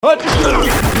Welcome to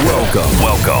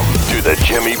the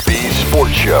Jimmy B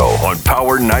Sports Show on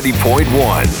Power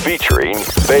 90.1, featuring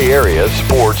Bay Area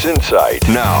Sports Insight.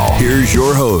 Now, here's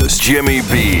your host, Jimmy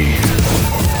B.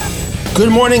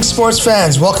 Good morning, sports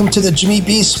fans. Welcome to the Jimmy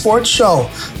B Sports Show.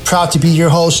 Proud to be your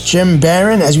host, Jim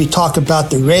Barron, as we talk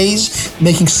about the Rays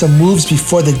making some moves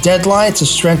before the deadline to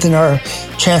strengthen our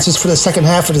chances for the second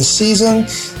half of the season.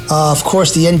 Of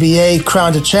course, the NBA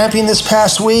crowned a champion this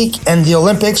past week, and the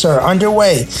Olympics are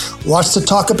underway. Lots to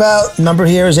talk about. Number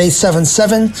here is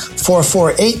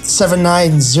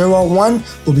 877-448-7901.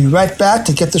 We'll be right back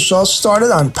to get the show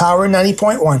started on Power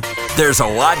 90.1. There's a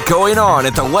lot going on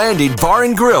at the Landing Bar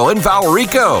and Grill in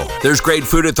Valrico. There's great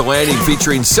food at the Landing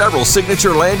featuring several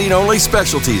signature Landing-only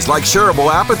specialties like shareable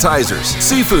appetizers,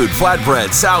 seafood,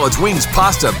 flatbread, salads, wings,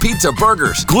 pasta, pizza,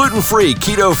 burgers, gluten-free,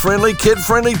 keto-friendly,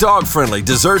 kid-friendly, dog-friendly,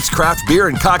 desserts, craft beer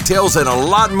and cocktails, and a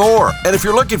lot more. And if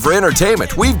you're looking for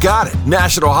entertainment, we've got it.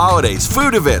 National holidays,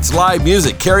 food events, live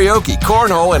music, karaoke,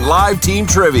 cornhole, and live team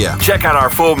trivia. Check out our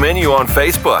full menu on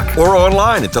Facebook or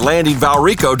online at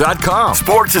thelandingvalrico.com.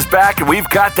 Sports is back, and we've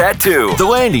got that too. The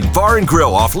Landing Bar and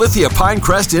Grill off Lithia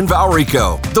Pinecrest in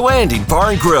Valrico. The Landing Bar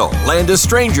and Grill. Land as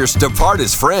strangers, depart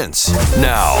as friends.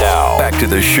 Now, back to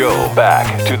the show.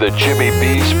 Back to the Jimmy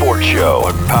B Sports Show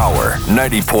on Power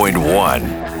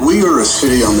 90.1. We are a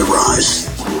city on the rise,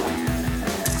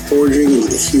 forging into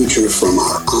the future from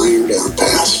our ironed-out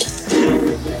past.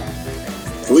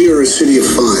 We are a city of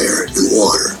fire and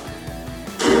water,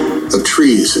 of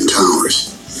trees and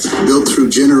towers, built through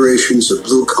generations of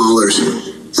blue collars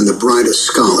and the brightest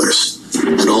scholars,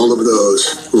 and all of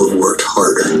those who have worked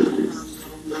harder.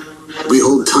 We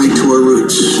hold tight to our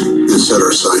roots and set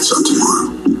our sights on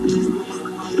tomorrow.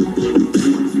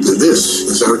 And this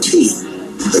is our team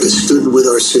that has stood with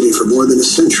our city for more than a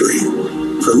century,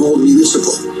 from Old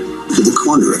Municipal to the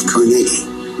corner of Carnegie.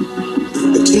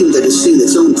 A team that has seen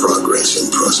its own progress and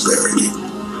prosperity.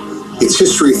 Its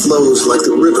history flows like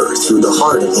the river through the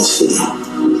heart of the city.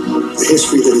 A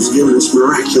history that has given us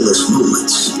miraculous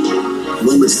moments.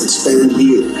 Moments that spanned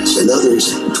years and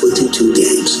others 22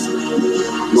 games.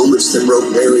 Moments that broke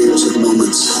barriers and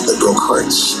moments that broke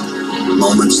hearts.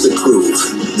 Moments that prove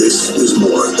this is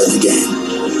more than a game.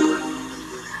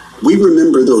 We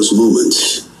remember those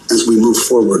moments as we move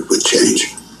forward with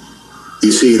change. You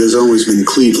see, it has always been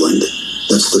Cleveland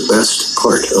that's the best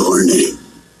part of our name.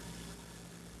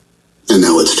 And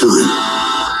now it's time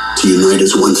to unite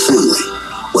as one family,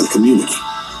 one community,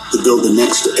 to build the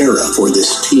next era for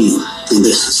this team and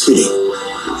this city,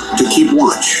 to keep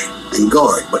watch and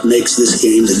guard what makes this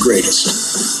game the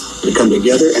greatest, to come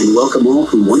together and welcome all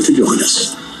who want to join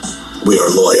us. We are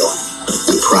loyal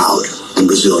and proud and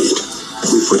resilient.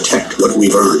 We protect what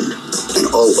we've earned and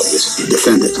always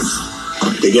defend it.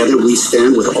 Together we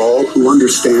stand with all who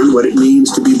understand what it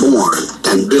means to be born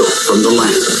and built from the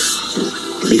land.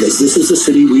 Because this is the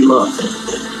city we love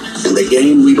and the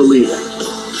game we believe in.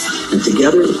 And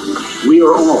together we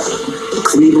are all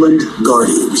Cleveland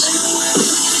Guardians.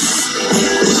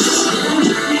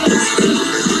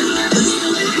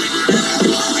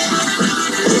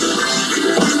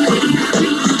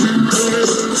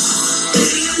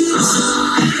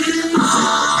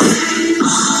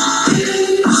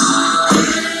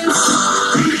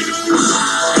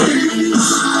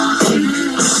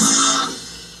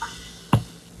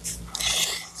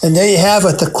 And there you have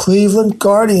it, the Cleveland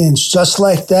Guardians. Just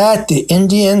like that, the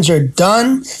Indians are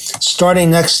done. Starting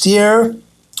next year,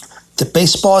 the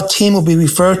baseball team will be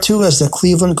referred to as the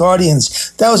Cleveland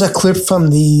Guardians. That was a clip from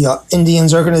the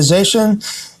Indians organization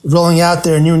rolling out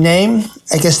their new name.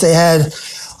 I guess they had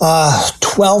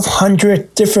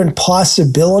 1,200 different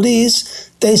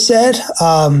possibilities, they said.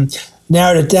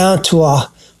 Narrowed it down to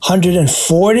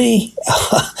 140.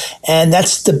 And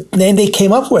that's the name they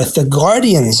came up with, the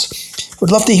Guardians.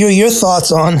 Would love to hear your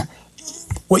thoughts on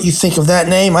what you think of that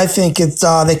name. I think they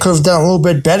could have done a little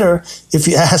bit better, if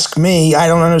you ask me. I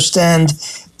don't understand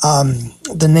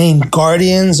the name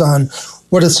Guardians on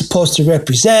what it's supposed to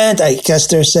represent. I guess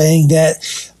they're saying that,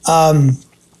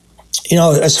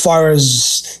 as far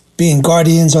as being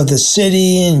guardians of the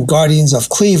city and guardians of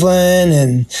Cleveland,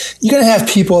 and you're going to have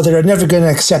people that are never going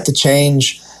to accept the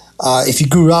change. If you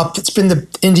grew up, it's been the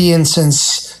Indians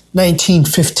since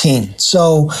 1915.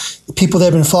 So people that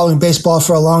have been following baseball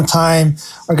for a long time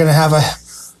are going to have a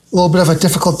little bit of a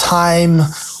difficult time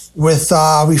with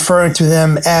referring to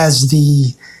them as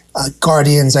the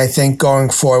Guardians, I think, going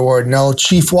forward. No,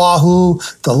 Chief Wahoo,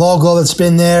 the logo that's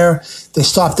been there, they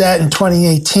stopped that in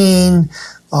 2018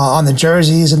 on the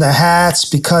jerseys and the hats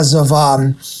because of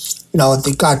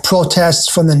They got protests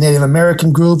from the Native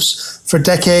American groups for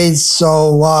decades.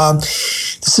 So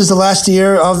this is the last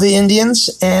year of the Indians,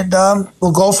 and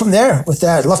we'll go from there with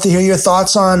that. I'd love to hear your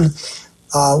thoughts on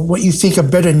what you think a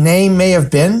better name may have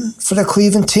been for the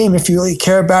Cleveland team, if you really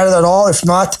care about it at all. If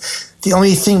not, the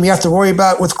only thing we have to worry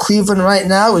about with Cleveland right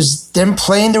now is them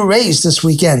playing the Rays this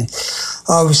weekend.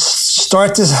 We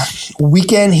start this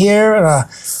weekend here in a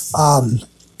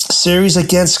series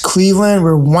against Cleveland.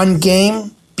 We're one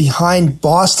game behind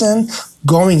Boston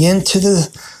going into the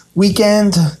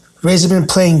weekend. Rays have been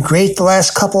playing great the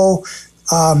last couple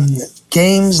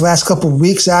games, last couple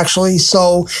weeks actually.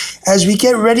 So as we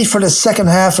get ready for the second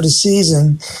half of the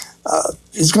season,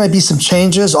 there's going to be some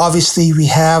changes. Obviously, we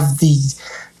have the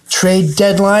trade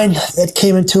deadline that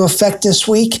came into effect this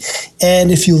week.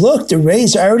 And if you look, the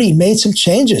Rays already made some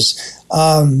changes.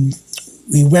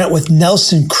 We went with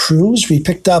Nelson Cruz. We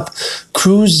picked up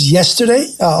Cruz yesterday,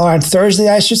 or on Thursday,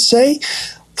 I should say.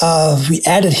 We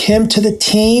added him to the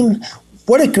team.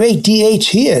 What a great DH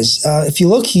he is. If you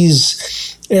look,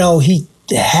 he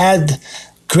had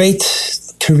great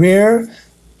career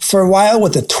for a while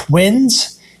with the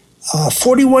Twins.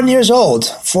 41 years old.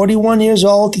 41 years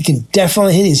old. He can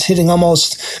definitely hit. He's hitting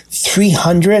almost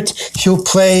 300. He'll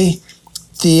play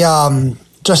the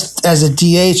just as a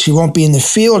DH. He won't be in the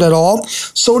field at all.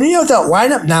 So when you have that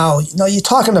lineup now, you're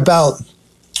talking about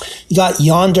you got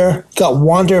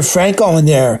Wander Franco in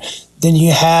there. Then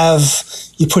you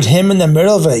put him in the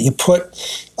middle of it. You put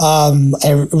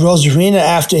Rosarina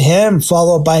after him,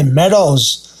 followed by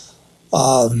Meadows.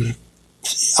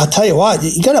 I'll tell you what,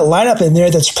 you got a lineup in there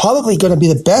that's probably going to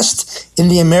be the best in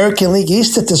the American League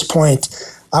East at this point.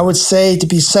 I would say to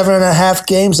be 7.5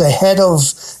 games ahead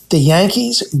of the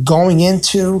Yankees going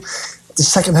into the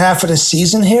second half of the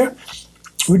season here.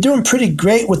 We're doing pretty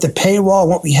great with the payroll and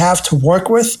what we have to work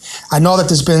with. I know that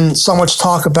there's been so much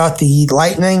talk about the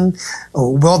Lightning,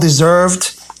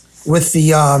 well-deserved with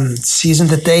the season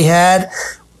that they had,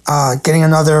 getting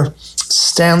another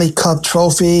Stanley Cup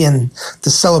trophy and the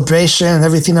celebration and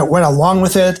everything that went along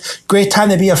with it. Great time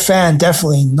to be a fan,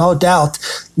 definitely, no doubt.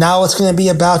 Now it's going to be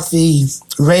about the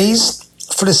Rays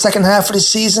for the second half of the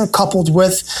season, coupled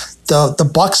with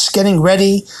the Bucks getting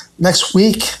ready next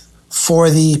week for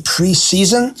the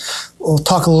preseason. We'll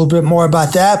talk a little bit more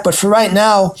about that. But for right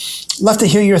now, I'd love to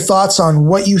hear your thoughts on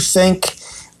what you think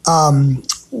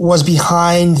was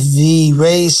behind the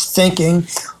Rays' thinking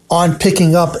on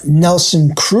picking up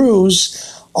Nelson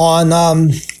Cruz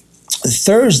on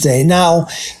Thursday. Now,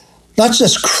 not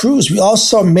just Cruz, we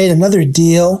also made another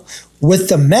deal with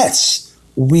the Mets.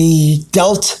 We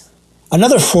dealt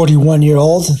another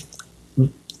 41-year-old,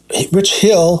 Rich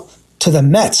Hill, to the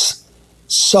Mets.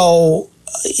 So,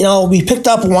 we picked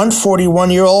up one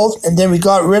 41-year-old, and then we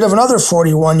got rid of another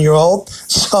 41-year-old.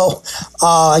 So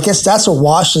I guess that's a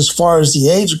wash as far as the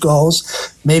age goes.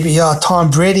 Maybe Tom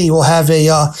Brady will have a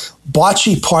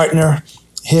bocce partner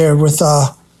here with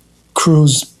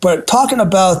Cruz. But talking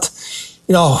about,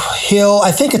 Hill,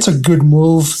 I think it's a good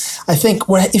move. I think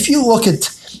if you look at,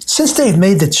 since they've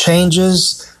made the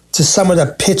changes to some of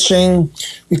the pitching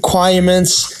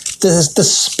requirements, the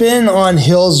spin on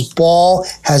Hill's ball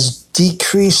has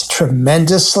decreased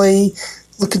tremendously.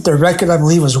 Look at the record, I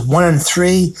believe it was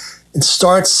 1-3 in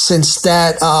starts since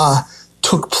that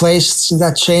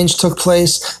change took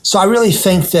place. So I really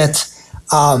think that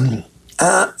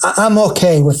I'm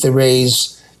okay with the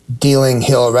Rays dealing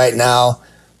Hill right now,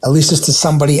 at least it's to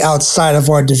somebody outside of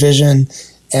our division,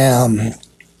 and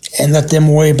let them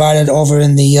worry about it over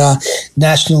in the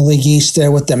National League East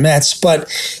there with the Mets. But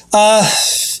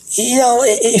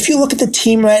if you look at the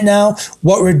team right now,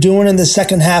 what we're doing in the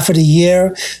second half of the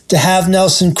year, to have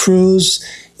Nelson Cruz,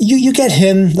 you get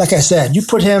him, like I said, you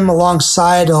put him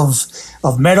alongside of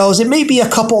Meadows. It may be a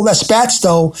couple less bats,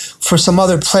 though, for some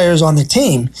other players on the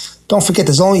team. Don't forget,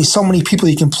 there's only so many people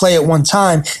you can play at one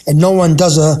time, and no one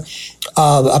does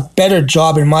a better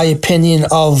job, in my opinion,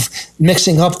 of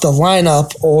mixing up the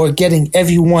lineup or getting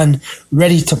everyone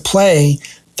ready to play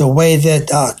the way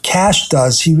that Cash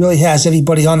does. He really has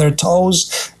everybody on their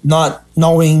toes, not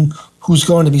knowing who's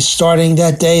going to be starting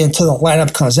that day until the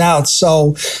lineup comes out.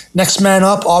 So next man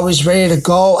up, always ready to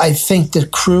go. I think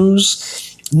that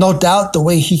Cruz, no doubt, the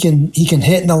way he can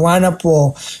hit in the lineup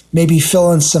will maybe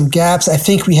fill in some gaps. I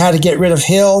think we had to get rid of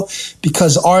Hill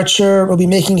because Archer will be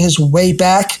making his way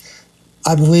back,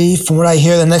 I believe, from what I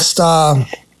hear, the next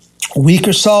week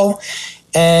or so.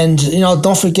 And,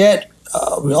 don't forget,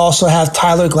 we also have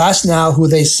Tyler Glasnow, who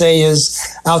they say is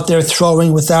out there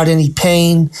throwing without any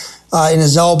pain in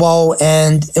his elbow.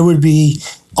 And it would be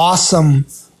awesome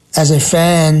as a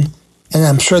fan And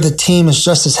I'm sure the team is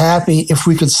just as happy if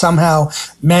we could somehow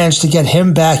manage to get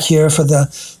him back here for the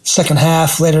second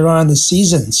half later on in the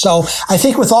season. So I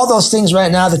think with all those things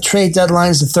right now, the trade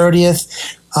deadline is the 30th.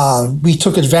 We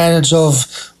took advantage of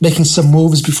making some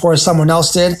moves before someone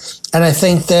else did. And I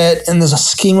think that in the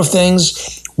scheme of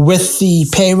things, with the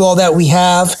payroll that we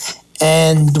have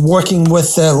and working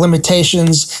with the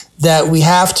limitations that we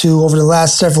have to over the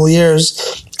last several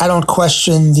years, I don't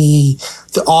question the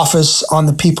office on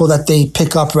the people that they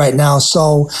pick up right now.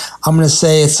 So I'm going to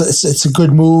say it's a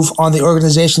good move on the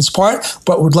organization's part,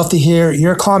 but would love to hear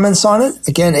your comments on it.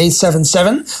 Again,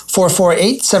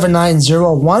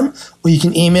 877-448-7901, or you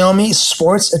can email me,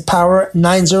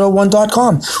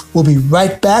 sports@power901.com. We'll be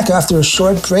right back after a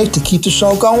short break to keep the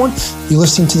show going. You're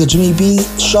listening to the Jimmy B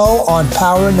Show on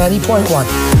Power 90.1.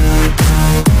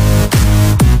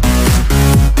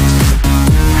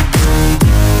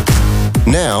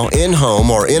 Now, in-home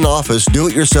or in-office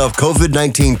do-it-yourself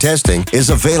COVID-19 testing is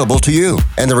available to you,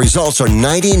 and the results are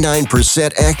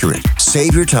 99% accurate.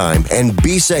 Save your time and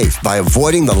be safe by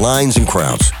avoiding the lines and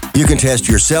crowds. You can test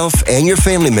yourself and your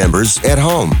family members at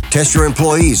home. Test your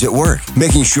employees at work,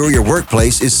 making sure your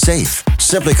workplace is safe.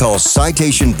 Simply call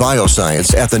Citation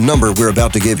Bioscience at the number we're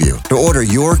about to give you to order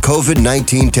your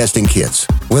COVID-19 testing kits.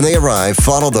 When they arrive,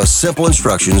 follow the simple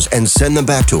instructions and send them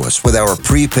back to us with our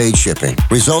prepaid shipping.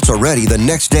 Results are ready the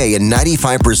next day in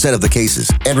 95% of the cases.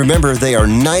 And remember, they are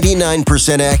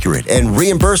 99% accurate and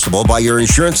reimbursable by your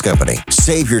insurance company.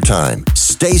 Save your time,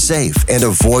 stay safe, and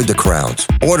avoid the crowds.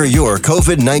 Order your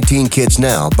COVID-19 kits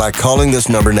now by calling this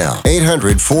number now.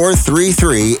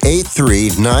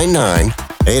 800-433-8399.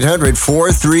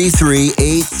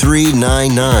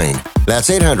 800-433-8399.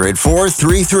 That's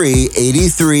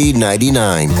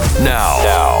 800-433-8399. Now,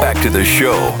 back to the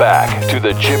show. Back to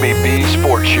the Jimmy B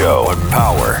Sports Show on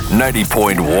Power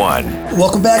 90.1.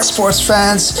 Welcome back, sports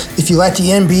fans. If you like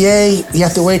the NBA, you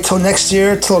have to wait till next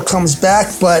year till it comes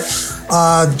back. But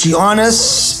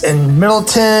Giannis and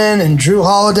Middleton and Drew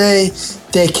Holiday,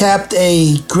 they kept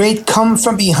a great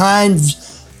come-from-behind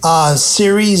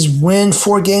series win,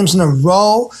 4 games in a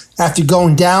row after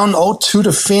going down 0-2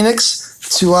 to Phoenix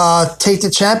to take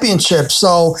the championship.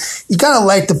 So you gotta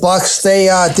like the Bucks. They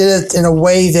did it in a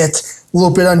way that's a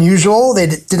little bit unusual. They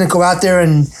didn't go out there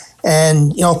and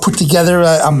put together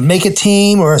a mega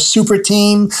team or a super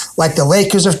team like the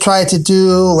Lakers have tried to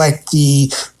do, like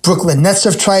the Brooklyn Nets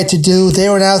have tried to do. They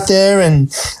went out there, and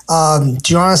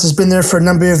Giannis has been there for a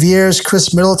number of years.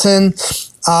 Chris Middleton.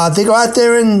 They go out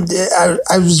there, and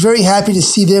I was very happy to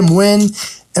see them win.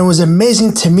 And it was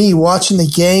amazing to me watching the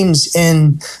games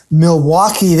in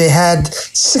Milwaukee. They had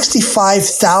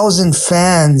 65,000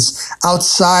 fans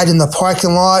outside in the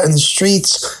parking lot and the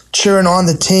streets cheering on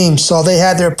the team. So they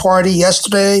had their party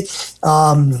yesterday.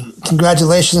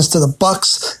 Congratulations to the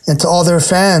Bucks and to all their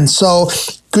fans. So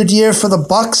good year for the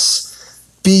Bucks.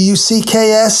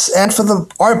 Bucks, and for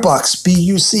our Bucks,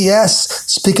 Bucks.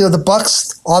 Speaking of the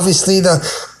Bucks, obviously the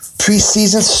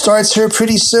preseason starts here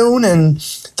pretty soon, and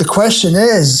the question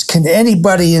is, can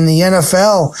anybody in the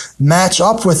NFL match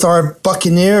up with our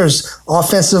Buccaneers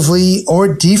offensively or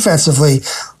defensively?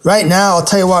 Right now, I'll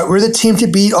tell you what, we're the team to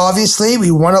beat, obviously.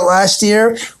 We won it last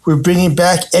year. We're bringing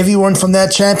back everyone from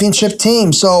that championship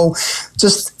team. So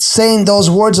just saying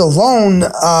those words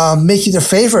alone make you the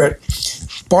favorite.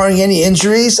 Barring any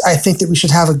injuries, I think that we should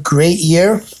have a great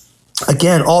year.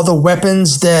 Again, all the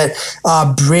weapons that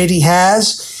Brady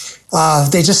has,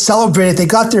 they just celebrated. They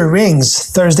got their rings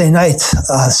Thursday night,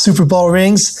 Super Bowl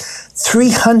rings,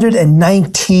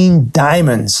 319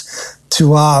 diamonds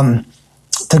to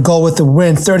go with the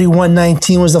win.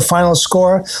 31-19 was the final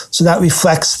score, so that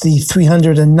reflects the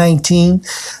 319.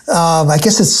 I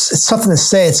guess it's something to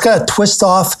say. It's got a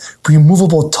twist-off,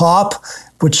 removable top,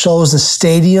 which shows the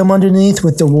stadium underneath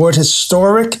with the word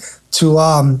historic to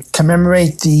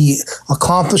commemorate the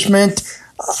accomplishment.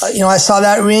 I saw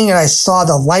that ring and I saw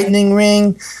the lightning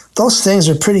ring. Those things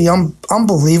are pretty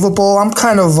unbelievable. I'm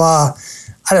kind of, I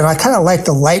kind of like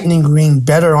the lightning ring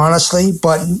better, honestly.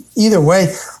 But either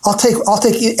way, I'll take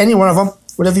any one of them.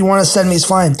 Whatever you want to send me is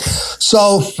fine.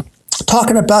 So,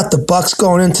 talking about the Bucks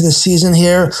going into the season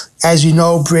here, as you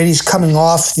know, Brady's coming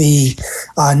off the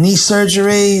knee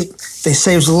surgery. They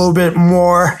say it was a little bit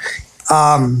more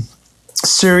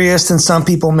serious than some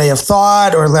people may have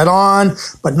thought or let on,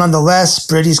 but nonetheless,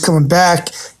 Brady's coming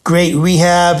back. Great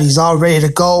rehab. He's all ready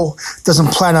to go. Doesn't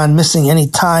plan on missing any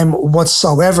time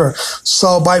whatsoever.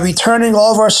 So by returning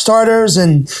all of our starters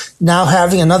and now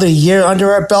having another year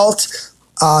under our belt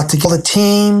to get the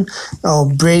team,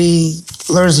 Brady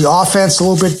learns the offense a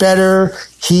little bit better.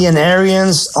 He and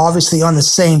Arians obviously on the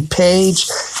same page.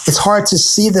 it's hard to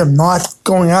see them not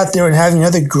going out there and having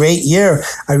another great year.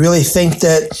 I really think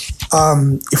that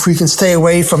if we can stay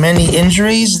away from any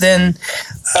injuries, then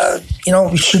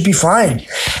we should be fine.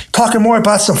 Talking more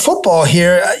about some football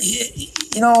here,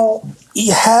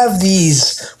 you have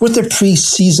these with the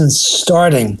preseason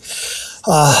starting.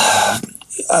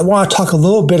 I want to talk a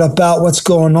little bit about what's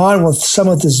going on with some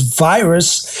of this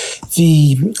virus.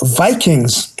 The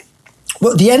Vikings,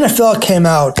 well, the NFL came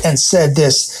out and said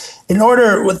this.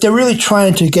 They're really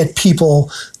trying to get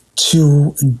people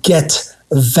to get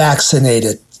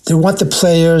vaccinated. They want the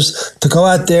players to go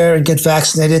out there and get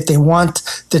vaccinated. They want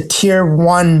the tier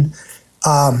 1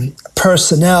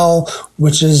 personnel,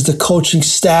 which is the coaching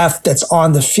staff that's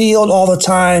on the field all the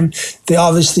time. They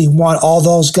obviously want all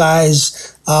those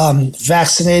guys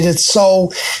vaccinated.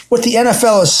 So what the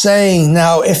NFL is saying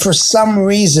now, if for some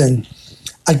reason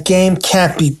a game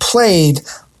can't be played,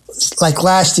 like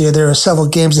last year, there were several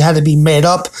games that had to be made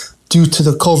up due to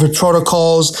the COVID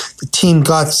protocols. The team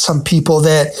got some people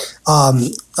that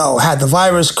had the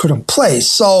virus, couldn't play.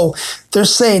 So they're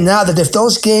saying now that if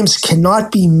those games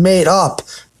cannot be made up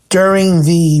during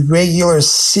the regular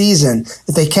season,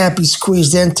 if they can't be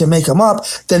squeezed in to make them up,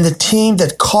 then the team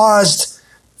that caused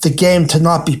the game to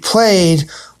not be played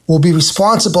will be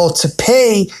responsible to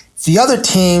pay the other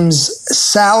team's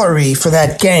salary for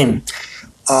that game.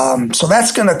 So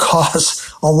that's going to cause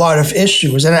a lot of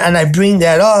issues. And I bring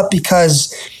that up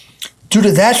because due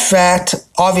to that fact,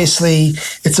 obviously,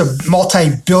 it's a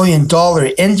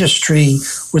multi-billion-dollar industry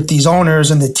with these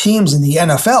owners and the teams in the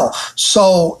NFL.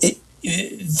 So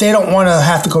they don't want to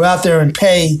have to go out there and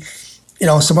pay,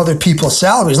 some other people's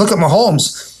salaries. Look at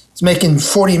Mahomes. He's making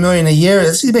 $40 million a year.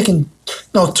 He's making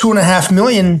 $2.5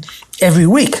 million every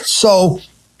week. So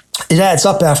it adds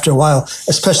up after a while,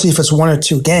 especially if it's 1 or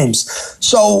 2 games.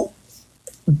 So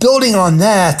building on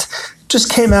that, just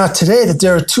came out today that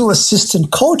there are 2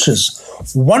 assistant coaches.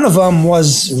 One of them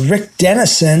was Rick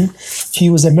Dennison. He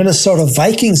was a Minnesota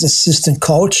Vikings assistant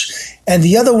coach. And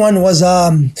the other one was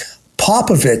Cole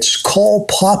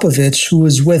Popovich, who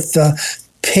was with the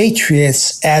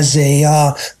Patriots as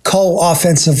a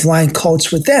co-offensive line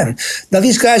coach with them. Now,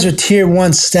 these guys are tier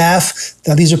 1 staff.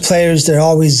 Now, these are players that are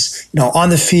always, on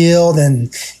the field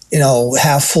and,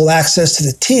 have full access to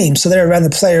the team. So they're around the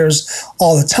players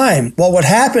all the time. Well, what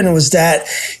happened was that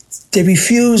they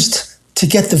refused to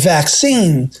get the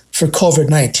vaccine for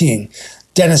COVID-19.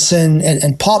 Dennison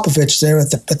and Popovich there at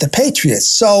the Patriots.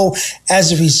 So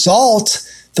as a result,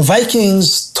 the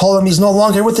Vikings told him he's no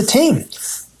longer with the team.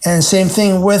 And same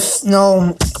thing with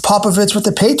Popovich with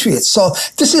the Patriots. So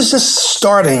this is just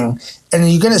starting, and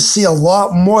you're going to see a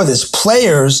lot more of this.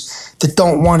 Players that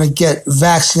don't want to get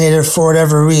vaccinated for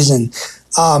whatever reason.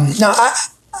 Now,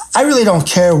 I really don't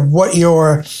care what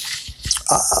your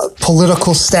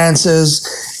political stance is.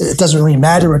 It doesn't really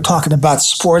matter. We're talking about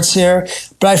sports here.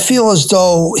 But I feel as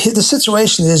though the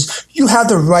situation is you have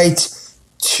the right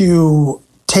to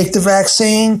take the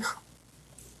vaccine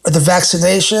or the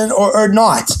vaccination or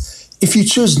not. If you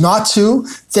choose not to,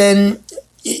 then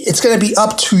it's going to be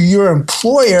up to your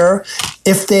employer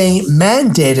if they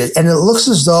mandate it. And it looks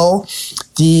as though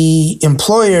the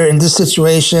employer in this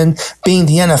situation, being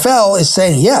the NFL, is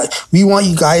saying, yeah, we want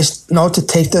you guys to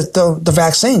take the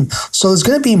vaccine. So there's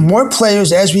going to be more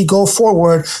players as we go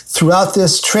forward throughout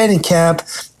this training camp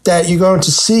that you're going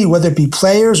to see, whether it be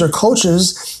players or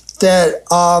coaches, that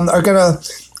are going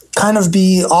to kind of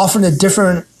be off in a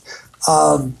different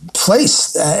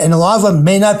place. And a lot of them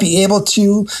may not be able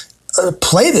to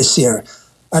play this year.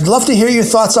 I'd love to hear your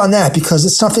thoughts on that because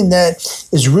it's something that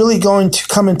is really going to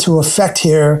come into effect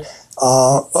here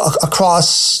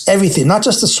across everything, not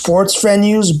just the sports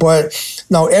venues, but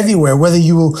everywhere, whether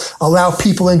you allow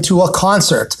people into a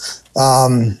concert.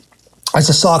 I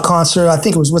just saw a concert, I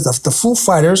think it was with the Foo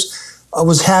Fighters,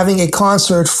 was having a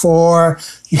concert for,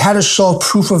 you had to show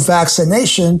proof of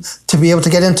vaccination to be able to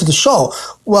get into the show.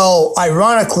 Well,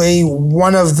 ironically,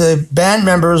 one of the band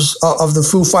members of the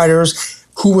Foo Fighters,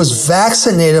 who was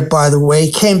vaccinated, by the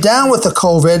way, came down with the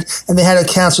COVID and they had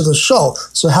to cancel the show.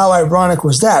 So how ironic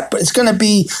was that? But it's going to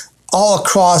be all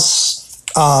across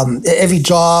every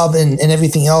job and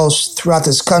everything else throughout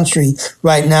this country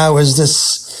right now is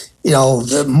this,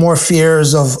 the more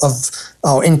fears of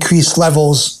increased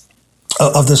levels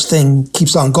of this thing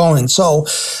keeps on going. So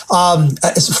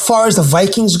as far as the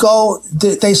Vikings go,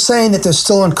 they're saying that they're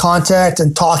still in contact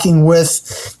and talking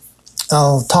with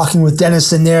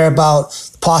Dennis in there about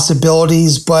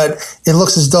possibilities, but it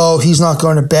looks as though he's not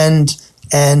going to bend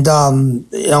And,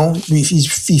 he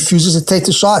refuses to take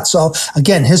the shot. So,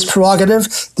 again, his prerogative,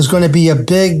 there's going to be a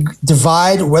big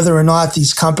divide whether or not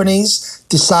these companies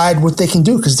decide what they can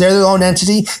do because they're their own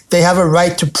entity. They have a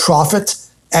right to profit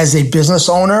as a business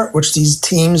owner, which these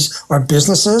teams are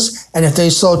businesses. And if they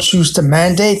so choose to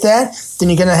mandate that, then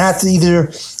you're going to have to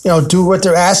either, do what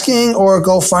they're asking or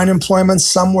go find employment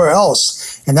somewhere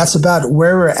else. And that's about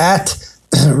where we're at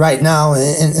right now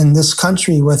in this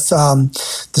country with the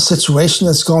situation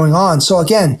that's going on. So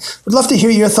again, would love to hear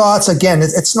your thoughts. Again,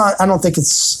 it's not, I don't think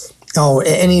it's,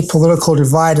 any political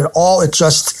divide at all. It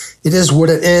is what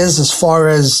it is as far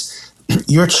as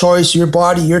your choice, your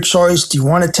body, your choice. Do you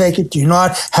want to take it? Do you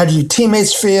not? How do your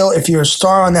teammates feel if you're a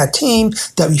star on that team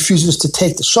that refuses to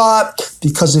take the shot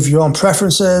because of your own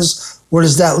preferences? Where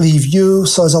does that leave you?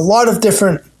 So there's a lot of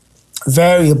different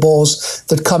variables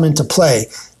that come into play,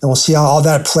 and we'll see how all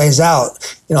that plays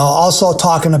out. Also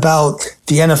talking about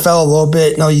the NFL a little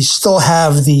bit. You still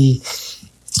have the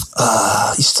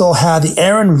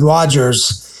Aaron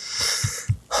Rodgers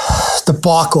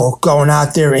debacle going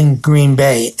out there in Green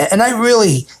Bay. And I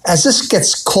really, as this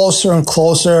gets closer and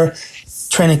closer,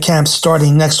 training camp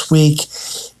starting next week,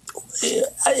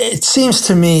 it seems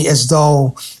to me as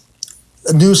though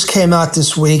the news came out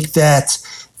this week that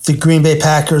the Green Bay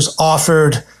Packers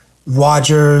offered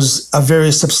Rodgers a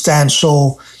very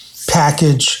substantial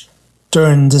package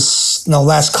during this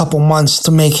last couple months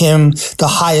to make him the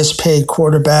highest paid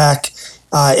quarterback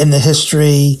in the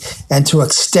history and to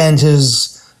extend his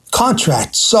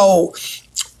contract. So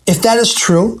if that is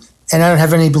true, and I don't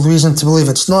have any reason to believe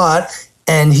it's not,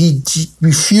 and he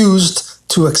refused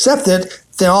to accept it,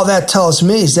 then all that tells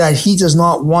me is that he does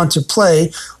not want to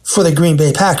play for the Green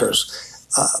Bay Packers.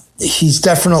 He's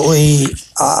definitely,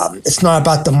 it's not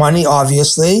about the money,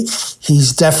 obviously.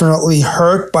 He's definitely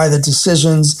hurt by the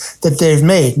decisions that they've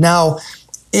made. Now,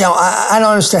 I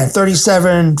don't understand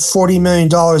 $37, $40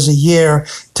 million a year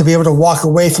to be able to walk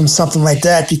away from something like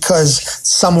that because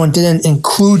someone didn't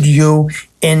include you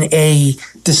in a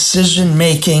decision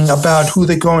making about who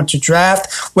they're going to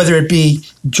draft, whether it be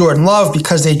Jordan Love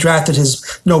because they drafted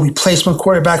his replacement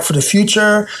quarterback for the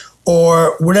future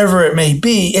or whatever it may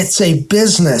be. It's a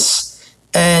business.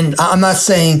 And I'm not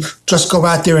saying just go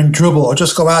out there and dribble or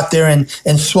just go out there and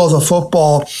throw the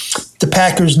football. The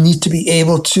Packers need to be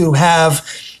able to have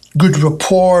good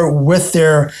rapport with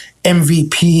their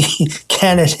MVP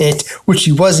candidate, which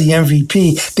he was the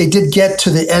MVP. They did get to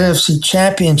the NFC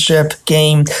Championship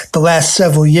game the last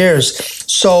several years.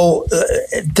 So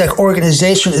the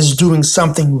organization is doing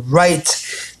something right.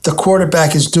 The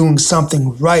quarterback is doing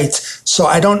something right. So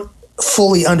I don't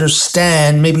fully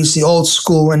understand, maybe it's the old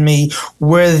school in me,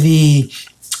 where the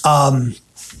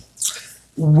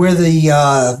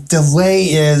delay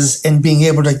is in being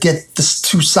able to get the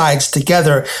two sides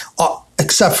together,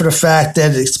 except for the fact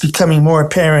that it's becoming more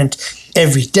apparent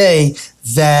every day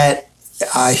that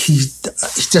he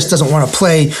just doesn't want to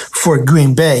play for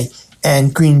Green Bay.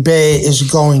 And Green Bay is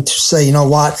going to say, you know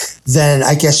what, then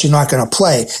I guess you're not going to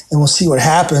play. And we'll see what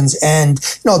happens. And,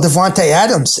 Devontae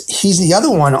Adams, he's the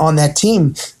other one on that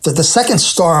team, the second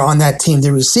star on that team,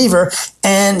 the receiver.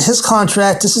 And his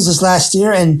contract, this is his last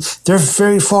year, and they're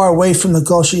very far away from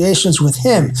negotiations with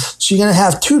him. So you're going to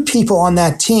have two people on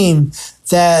that team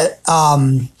that, are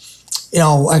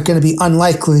going to be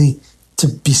unlikely to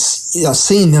be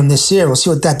seeing them this year. We'll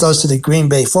see what that does to the Green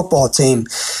Bay football team.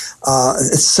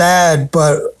 It's sad,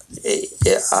 but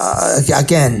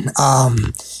again,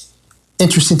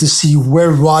 interesting to see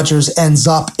where Rodgers ends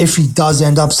up, if he does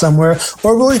end up somewhere,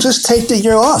 or will he just take the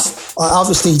year off?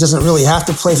 Obviously, he doesn't really have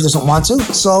to play if he doesn't want to,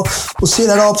 so we'll see how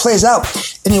that all plays out.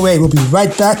 Anyway, we'll be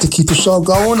right back to keep the show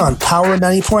going on Power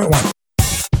 90.1.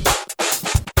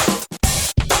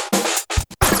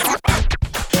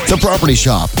 The Property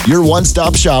Shop, your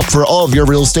one-stop shop for all of your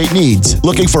real estate needs.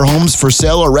 Looking for homes for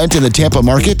sale or rent in the Tampa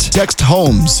market? Text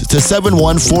HOMES to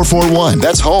 71441.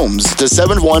 That's HOMES to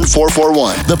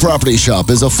 71441. The Property Shop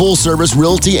is a full-service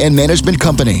realty and management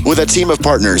company with a team of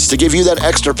partners to give you that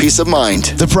extra peace of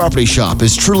mind. The Property Shop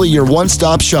is truly your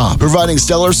one-stop shop, providing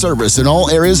stellar service in all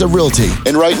areas of realty.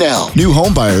 And right now, new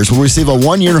home buyers will receive a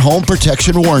 1-year home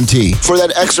protection warranty for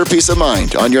that extra peace of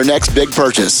mind on your next big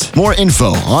purchase. More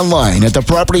info online at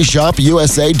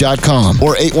thepropertyshopUSA.com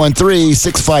or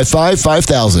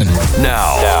 813-655-5000.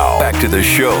 Now, back to the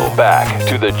show. Back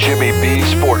to the Jimmy B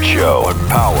Sports Show on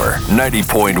Power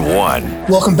 90.1.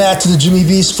 Welcome back to the Jimmy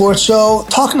B Sports Show.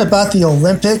 Talking about the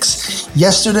Olympics,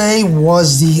 yesterday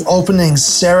was the opening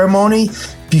ceremony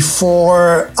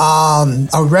before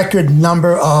a record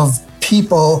number of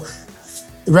people,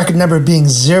 the record number being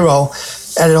 0,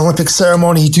 at an Olympic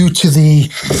ceremony due to the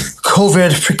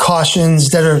COVID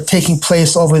precautions that are taking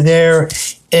place over there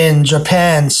in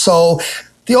Japan. So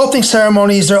the opening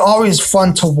ceremonies, they're always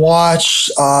fun to watch.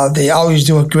 They always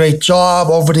do a great job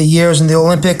over the years in the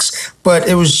Olympics, but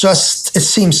it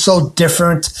seems so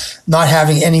different not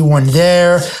having anyone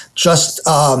there. Just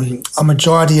a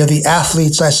majority of the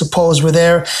athletes, I suppose, were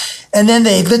there. And then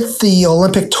they lit the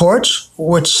Olympic torch,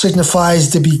 which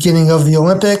signifies the beginning of the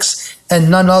Olympics, and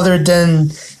none other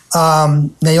than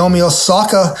Naomi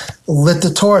Osaka lit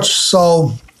the torch.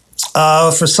 So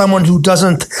for someone who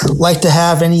doesn't like to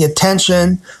have any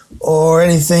attention or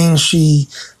anything, she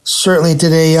certainly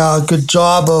did a good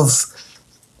job of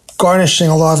garnishing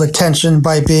a lot of attention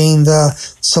by being the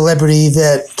celebrity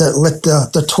that lit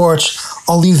the torch.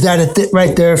 I'll leave that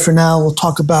right there for now. We'll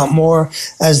talk about more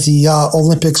as the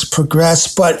Olympics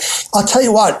progress. But I'll tell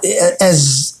you what,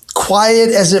 as quiet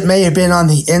as it may have been on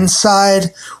the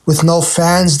inside with no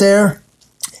fans there,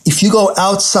 if you go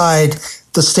outside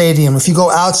the stadium, if you go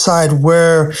outside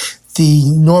where the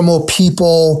normal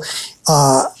people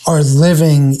are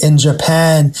living in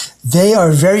Japan, they're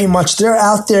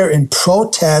out there in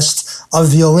protest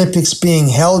of the Olympics being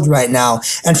held right now.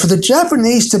 And for the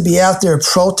Japanese to be out there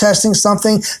protesting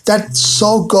something, that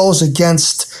so goes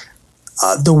against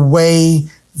the way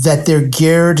that they're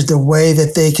geared, the way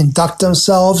that they conduct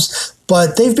themselves.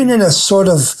 But they've been in a sort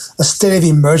of a state of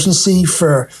emergency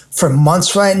for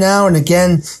months right now. And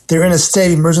again, they're in a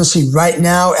state of emergency right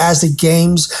now as the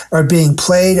games are being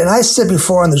played. And I said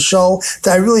before on the show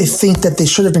that I really think that they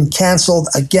should have been canceled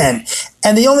again.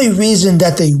 And the only reason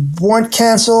that they weren't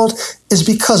canceled is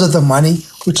because of the money,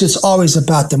 which is always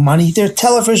about the money. Their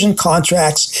television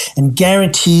contracts and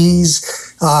guarantees,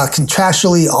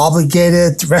 contractually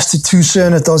obligated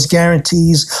restitution if those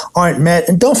guarantees aren't met.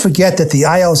 And don't forget that the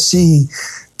IOC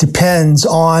depends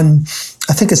on,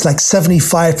 I think it's like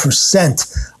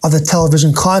 75% of the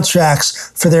television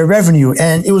contracts for their revenue.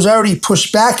 And it was already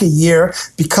pushed back a year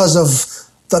because of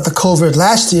the COVID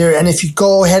last year. And if you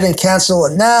go ahead and cancel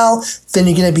it now, then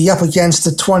you're going to be up against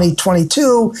the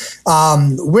 2022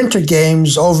 Winter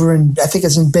Games over in, I think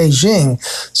it's in Beijing.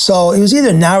 So it was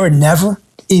either now or never.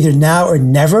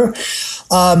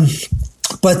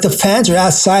 But the fans are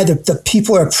outside. The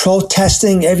people are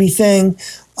protesting everything.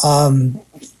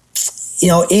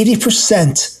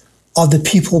 80% of the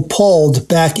people polled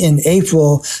back in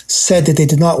April said that they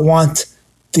did not want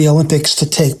the Olympics to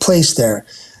take place there.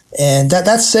 And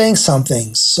that's saying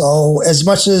something. So as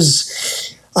much as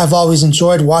I've always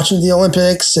enjoyed watching the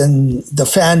Olympics and the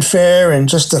fanfare and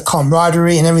just the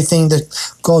camaraderie and everything that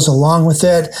goes along with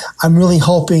it, I'm really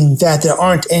hoping that there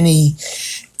aren't any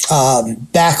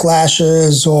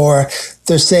backlashes, or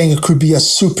they're saying it could be a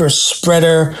super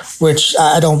spreader, which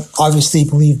I don't obviously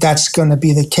believe that's going to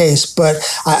be the case. But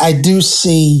I do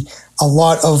see a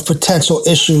lot of potential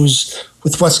issues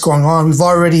with what's going on. We've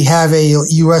already have a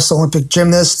U.S. Olympic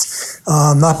gymnast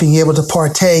not being able to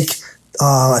partake.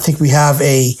 I think we have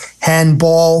a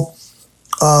handball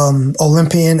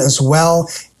Olympian as well.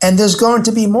 And there's going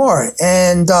to be more.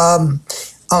 And I'm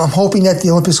hoping that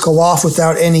the Olympics go off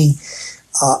without any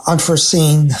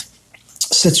unforeseen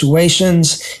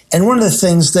situations. And one of the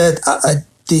things that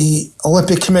the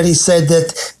Olympic Committee said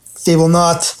that they will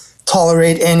not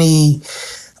tolerate any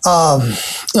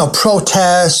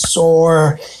protests,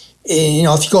 or,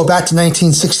 if you go back to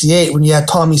 1968 when you had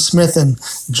Tommy Smith and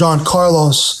John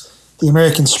Carlos, the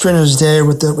American sprinters there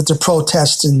with the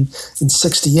protests in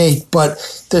 68. But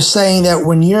they're saying that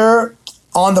when you're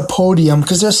on the podium,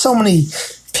 because there's so many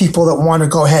people that want to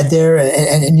go ahead there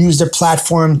and use their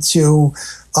platform to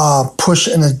push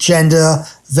an agenda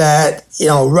that,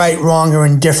 right, wrong, or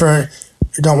indifferent.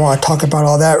 I don't want to talk about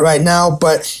all that right now,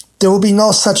 but there will be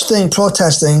no such thing.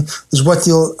 Protesting is what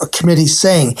the committee's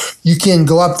saying. You can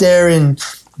go up there and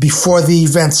before the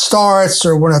event starts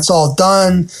or when it's all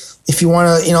done, if you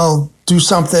want to, do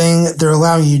something, they're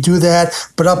allowing you to do that.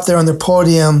 But up there on the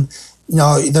podium,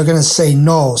 they're going to say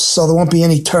no. So there won't be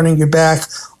any turning your back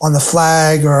on the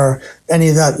flag or any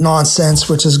of that nonsense,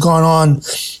 which has gone on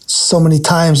so many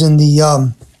times in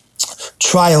the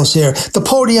trials here. The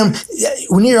podium,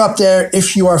 when you're up there,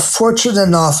 if you are fortunate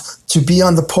enough to be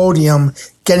on the podium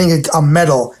getting a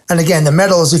medal, and again, the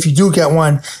medal is if you do get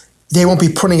one, they won't be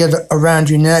putting it around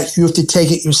your neck. You have to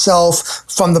take it yourself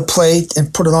from the plate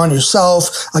and put it on yourself.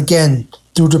 Again,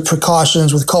 due to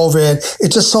precautions with COVID,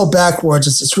 it's just so backwards.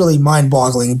 It's really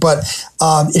mind-boggling. But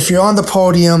if you're on the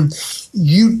podium,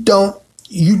 you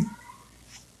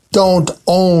don't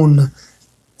own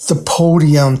the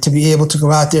podium to be able to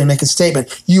go out there and make a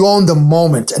statement. You own the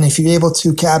moment, and if you're able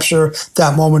to capture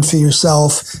that moment for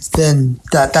yourself, then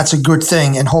that's a good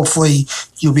thing, and hopefully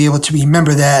you'll be able to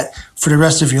remember that for the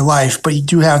rest of your life. But you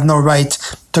do have no right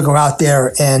to go out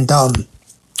there and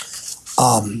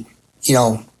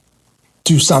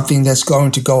do something that's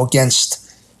going to go against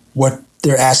what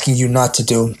they're asking you not to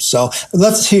do. So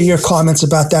let's hear your comments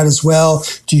about that as well.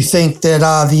 Do you think that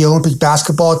the Olympic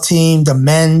basketball team, the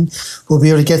men, will be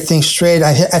able to get things straight?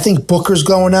 I think Booker's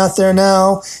going out there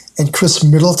now, and Chris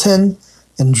Middleton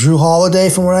and Drew Holiday,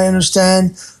 from what I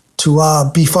understand, to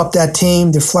beef up that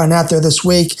team. They're flying out there this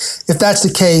week. If that's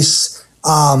the case,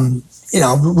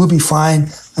 we'll be fine.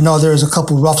 I know there's a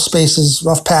couple rough patches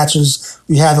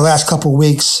we had the last couple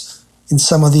weeks in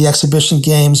some of the exhibition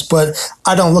games, but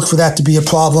I don't look for that to be a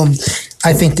problem.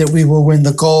 I think that we will win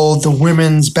the gold. The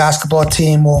women's basketball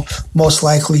team will most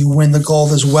likely win the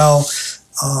gold as well.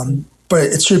 But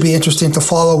it should be interesting to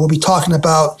follow. We'll be talking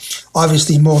about,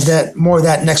 obviously, more of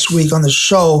that next week on the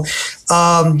show.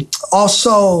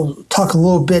 Also, talk a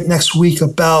little bit next week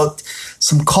about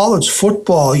some college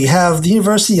football. You have the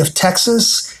University of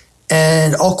Texas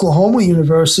and Oklahoma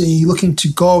University looking to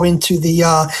go into the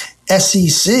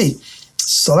SEC.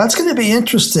 So that's going to be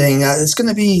interesting. It's going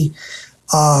to be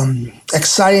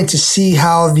exciting to see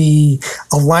how the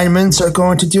alignments are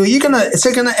going to do. It's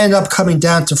going to end up coming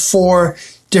down to 4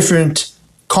 different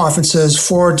conferences,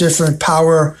 4 different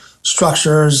power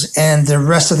structures, and the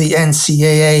rest of the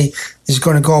NCAA is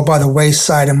going to go by the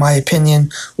wayside, in my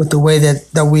opinion, with the way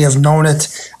that we have known it.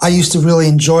 I used to really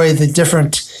enjoy the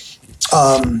different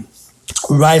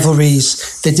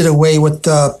rivalries. They did away with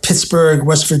the Pittsburgh,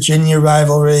 West Virginia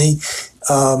rivalry.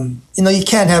 You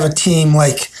can't have a team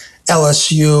like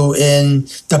LSU in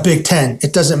the Big Ten.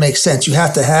 It doesn't make sense. You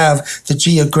have to have the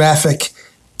geographic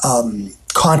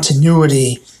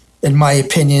continuity, in my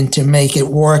opinion, to make it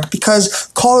work,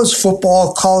 because college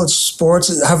football, college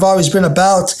sports have always been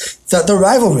about the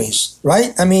rivalries,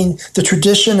 right? I mean, the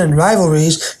tradition and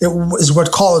rivalries is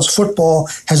what college football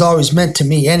has always meant to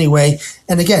me anyway.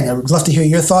 And again, I would love to hear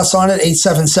your thoughts on it,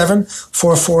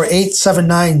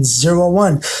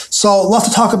 877-448-7901. So a lot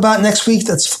to talk about next week.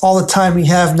 That's all the time we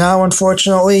have now,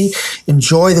 unfortunately.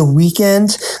 Enjoy the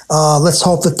weekend. Let's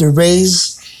hope that the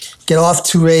Rays get off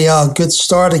to a good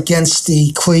start against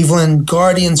the Cleveland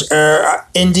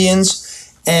Indians,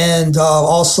 and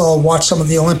also watch some of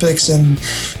the Olympics and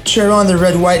cheer on the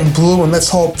red, white, and blue. And let's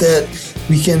hope that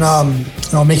we can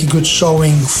make a good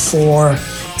showing for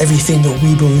everything that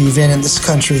we believe in this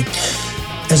country.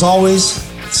 As always,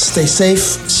 stay safe,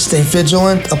 stay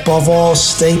vigilant, above all,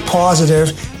 stay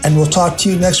positive, and we'll talk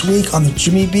to you next week on the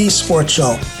Jimmy B Sports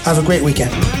Show. Have a great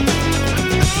weekend.